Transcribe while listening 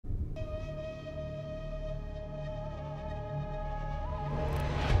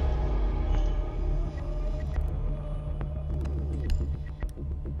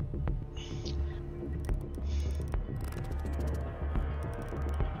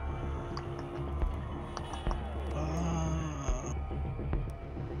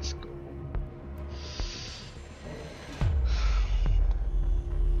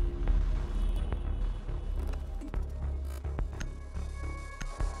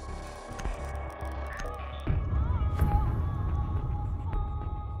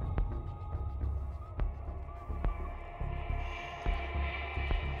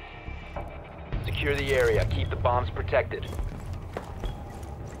Secure the area. Keep the bombs protected.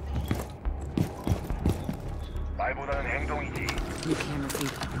 말보다는 행동이지. New camera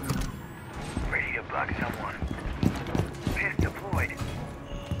feed up and running. Ready to bug someone. Piss deployed.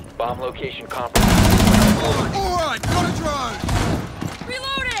 Bomb location compromised. Alright, got a drone!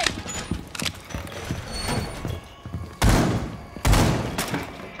 Reloading!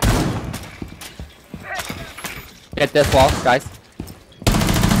 Get this wall, guys.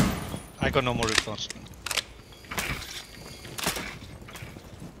 I got no more reinforcement.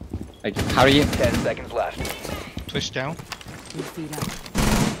 I just carry it. 10 seconds left. Twist down. New feed up.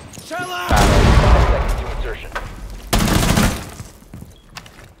 5 seconds to insertion.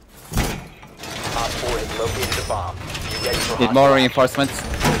 Op 4 has located a bomb. Be ready for Need more hostile reinforcements.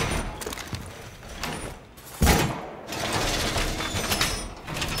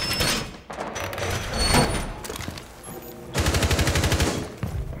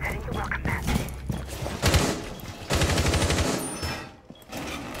 Heading to welcome mat.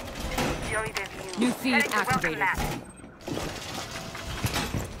 Enjoy the view. New feed Heading to welcome activated. mat.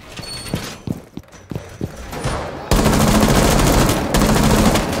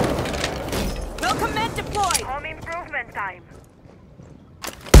 Welcome men deployed! Home improvement time.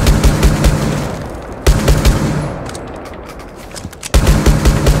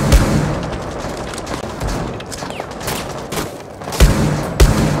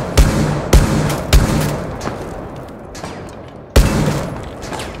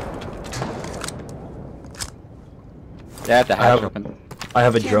 Yeah, the hatch open. I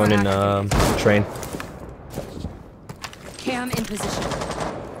have a drone in train. Cam in position.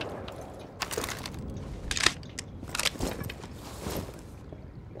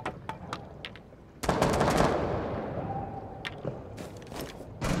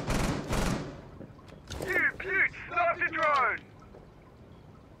 Pute, stop the drone.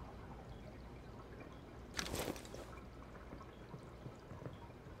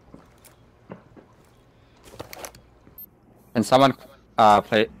 Can someone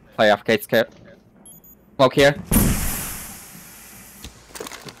play arcade scare? Smoke here.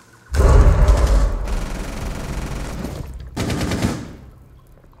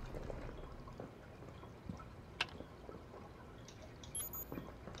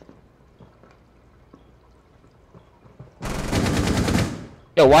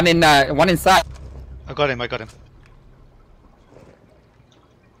 Yo, one inside. I got him, I got him.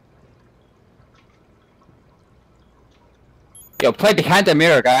 Yo, play behind the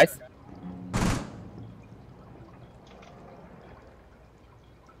mirror, guys.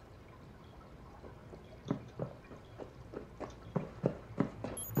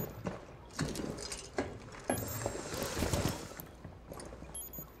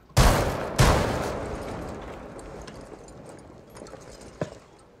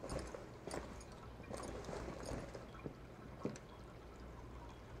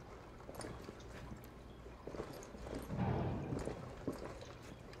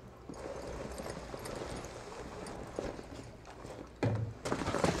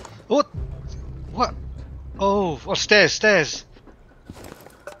 What? What? Oh, stairs, stairs.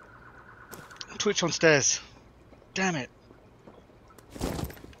 Twitch on stairs. Damn it.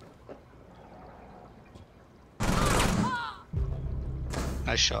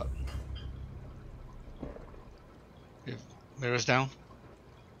 Nice shot. Mirrors down.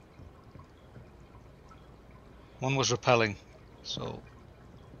 One was repelling, so.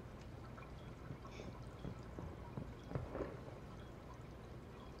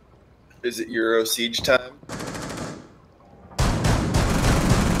 Is it Euro Siege time?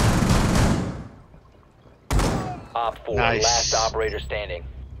 Op 4, Nice. last operator standing.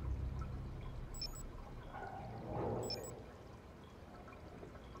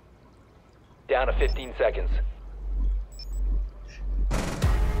 Down to 15 seconds.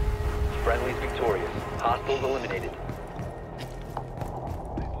 Friendly's victorious. Hostiles eliminated.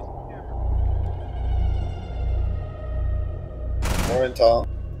 Morning, Tom.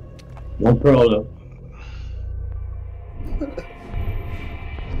 No problem.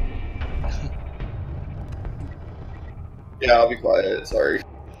 Yeah, I'll be quiet. Sorry.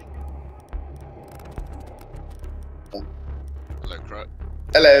 Hello, Crut.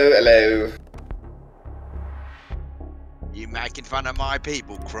 Hello, hello. You making fun of my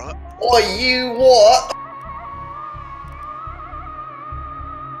people, Crut? Oi, you what?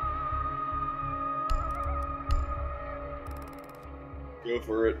 Go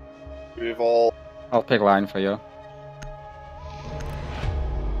for it. We've all. I'll pick line for you.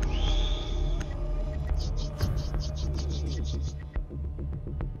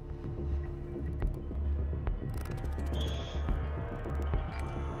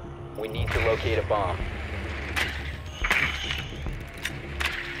 We need to locate a bomb.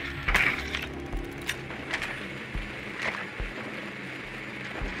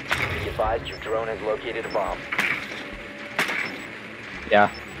 Be advised your drone has located a bomb.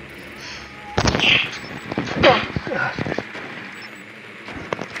 Yeah.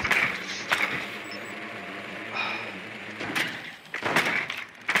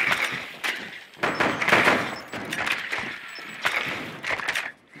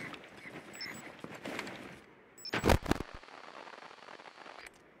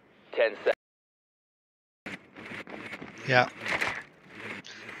 Yeah.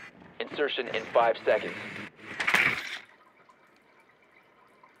 Insertion in 5 seconds.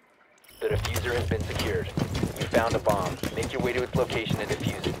 The diffuser has been secured. You found a bomb. Make your way to its location and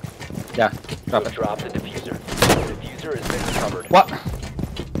defuse it. Yeah. Drop You it. drop the diffuser. The diffuser has been recovered. What?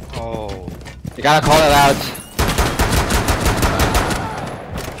 Oh. You gotta call it out.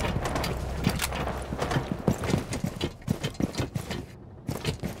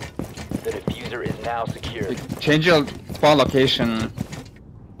 The diffuser is now secured. Change your spawn location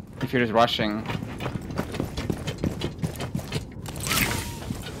if you're just rushing.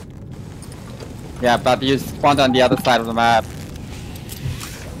 Yeah, but you spawned on the other side of the map.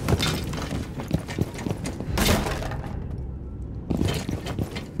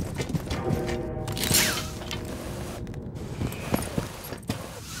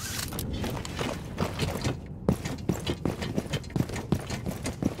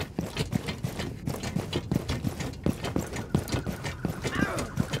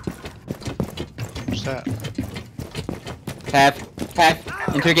 What's that?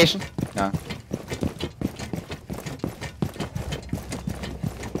 Have interrogation? No.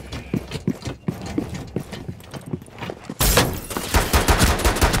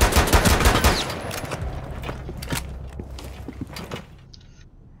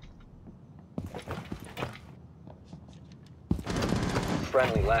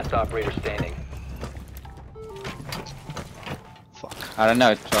 Friendly, last operator standing. Fuck. I don't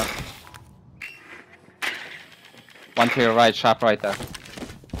know. It's one to your right, sharp right there.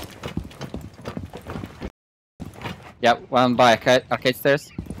 Yeah, one by arcade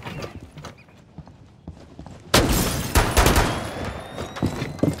stairs.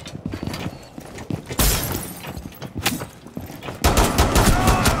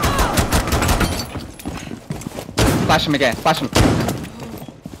 Flash him again, flash him.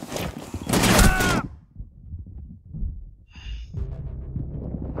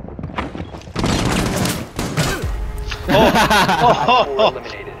 Op 4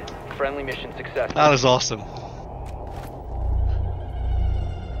 eliminated. Friendly mission successful. That was awesome.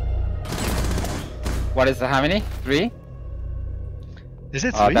 What is it, how many? 3? Is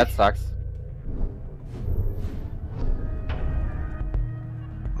it Oh, 3? that sucks.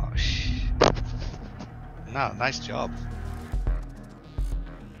 Oh shit. No, nice job.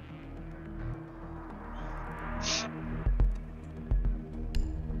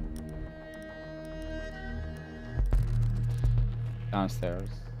 Downstairs.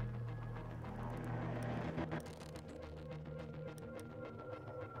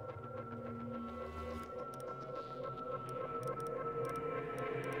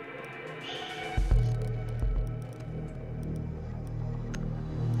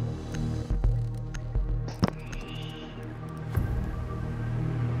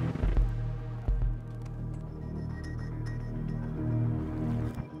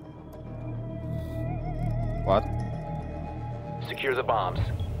 What? Secure the bombs.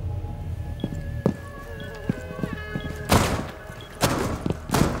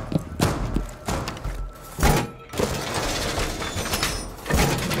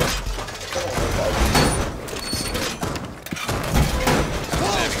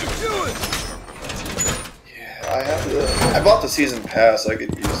 I bought the season pass. I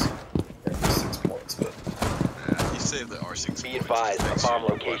could use 6 points, but You saved the R6. Be advised, a bomb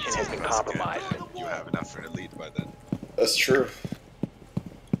location has been compromised. You have enough for the lead by then. that's true.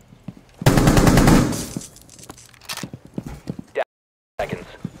 Seconds.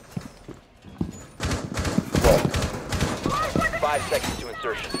 What? 5 seconds to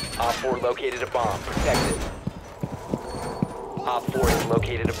insertion. Op 4 located a bomb. Protect it. Op 4 has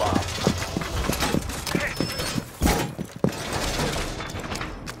located a bomb.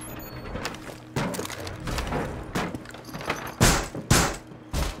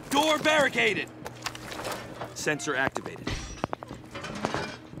 Door barricaded. Sensor activated.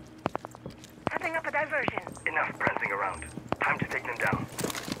 Setting up a diversion. Enough prancing around. Time to take them down.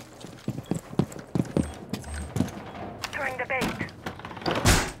 Throwing the bait.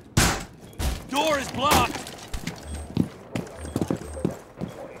 Door is blocked.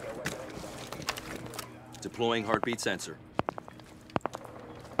 Deploying heartbeat sensor.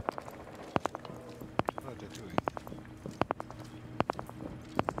 What are they doing?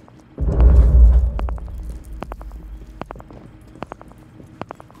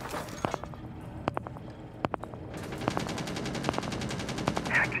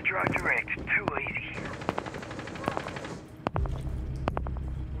 Hack to drive direct. Too easy.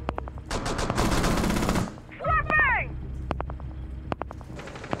 Swapping!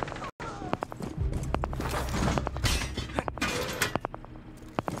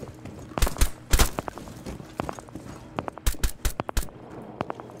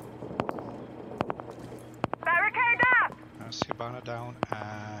 Barricade up! Hibana down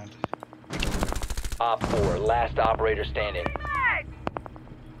and Op 4, last operator standing.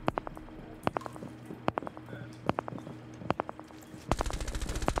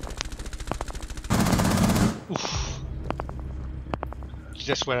 oof.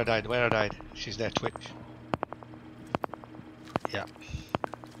 Just where I died. She's there, Twitch. Yeah.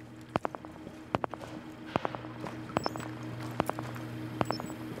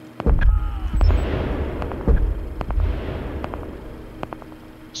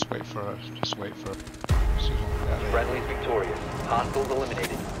 Just wait for her. Just wait for her. She's on that way. Friendly's victorious. Hostiles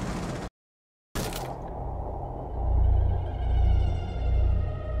eliminated.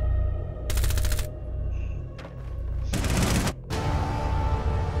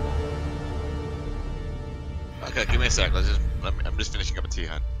 Okay, give me a sec. I'm just finishing up a tea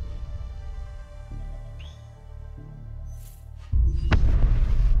hunt.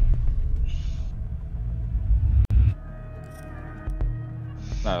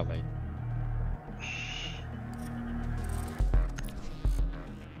 No, mate.